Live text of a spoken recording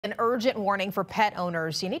An urgent warning for pet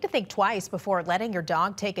owners. You need to think twice before letting your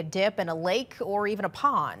dog take a dip in a lake or even a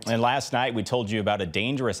pond. And last night we told you about a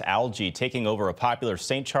dangerous algae taking over a popular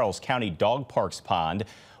St. Charles County Dog Parks pond.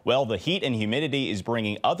 Well, the heat and humidity is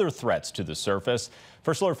bringing other threats to the surface.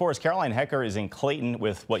 First Alert 4's Caroline Hecker is in Clayton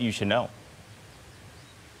with what you should know.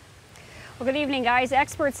 Well, good evening, guys.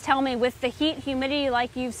 Experts tell me with the heat, humidity,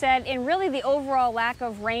 like you've said, and really the overall lack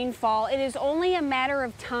of rainfall, it is only a matter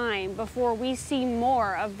of time before we see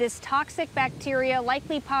more of this toxic bacteria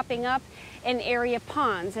likely popping up in area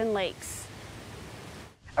ponds and lakes.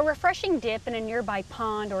 A refreshing dip in a nearby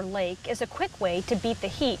pond or lake is a quick way to beat the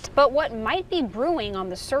heat, but what might be brewing on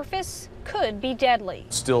the surface could be deadly.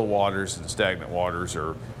 Still waters and stagnant waters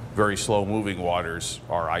or very slow-moving waters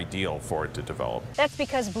are ideal for it to develop. That's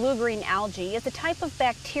because blue-green algae is a type of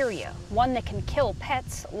bacteria, one that can kill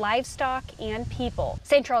pets, livestock, and people.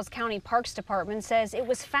 St. Charles County Parks Department says it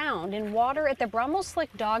was found in water at the Brummel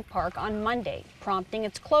Slick Dog Park on Monday, prompting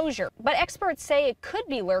its closure. But experts say it could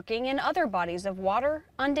be lurking in other bodies of water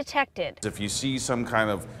undetected. If you see some kind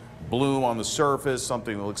of bloom on the surface,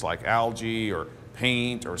 something that looks like algae or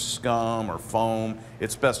paint or scum or foam,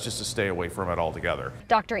 it's best just to stay away from it altogether.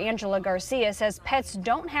 Dr. Angela Garcia says pets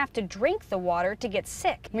don't have to drink the water to get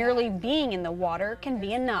sick. Merely being in the water can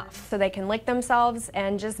be enough. So they can lick themselves,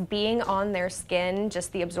 and just being on their skin,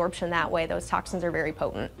 just the absorption that way, those toxins are very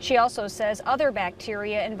potent. She also says other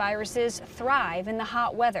bacteria and viruses thrive in the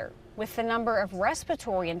hot weather, with the number of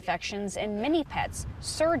respiratory infections in many pets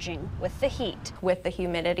surging with the heat. With the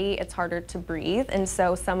humidity, it's harder to breathe, and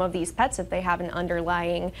so some of these pets, if they have an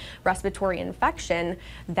underlying respiratory infection,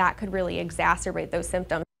 that could really exacerbate those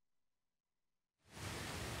symptoms.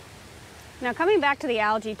 Now, coming back to the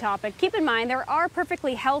algae topic, keep in mind there are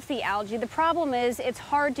perfectly healthy algae. The problem is it's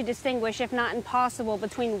hard to distinguish, if not impossible,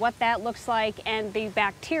 between what that looks like and the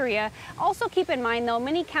bacteria. Also keep in mind, though,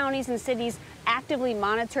 many counties and cities actively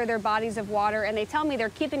monitor their bodies of water, and they tell me they're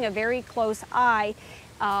keeping a very close eye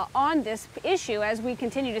on this issue as we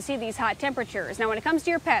continue to see these hot temperatures. Now, when it comes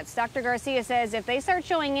to your pets, Dr. Garcia says if they start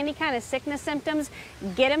showing any kind of sickness symptoms,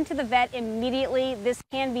 get them to the vet immediately. This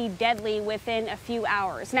can be deadly within a few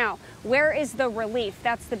hours. Now, where is the relief?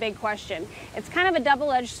 That's the big question. It's kind of a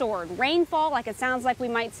double-edged sword. Rainfall, like it sounds like we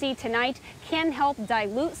might see tonight, can help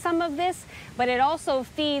dilute some of this, but it also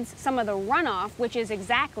feeds some of the runoff, which is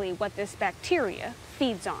exactly what this bacteria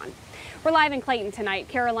feeds on. We're live in Clayton tonight.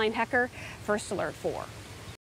 Caroline Hecker, First Alert 4.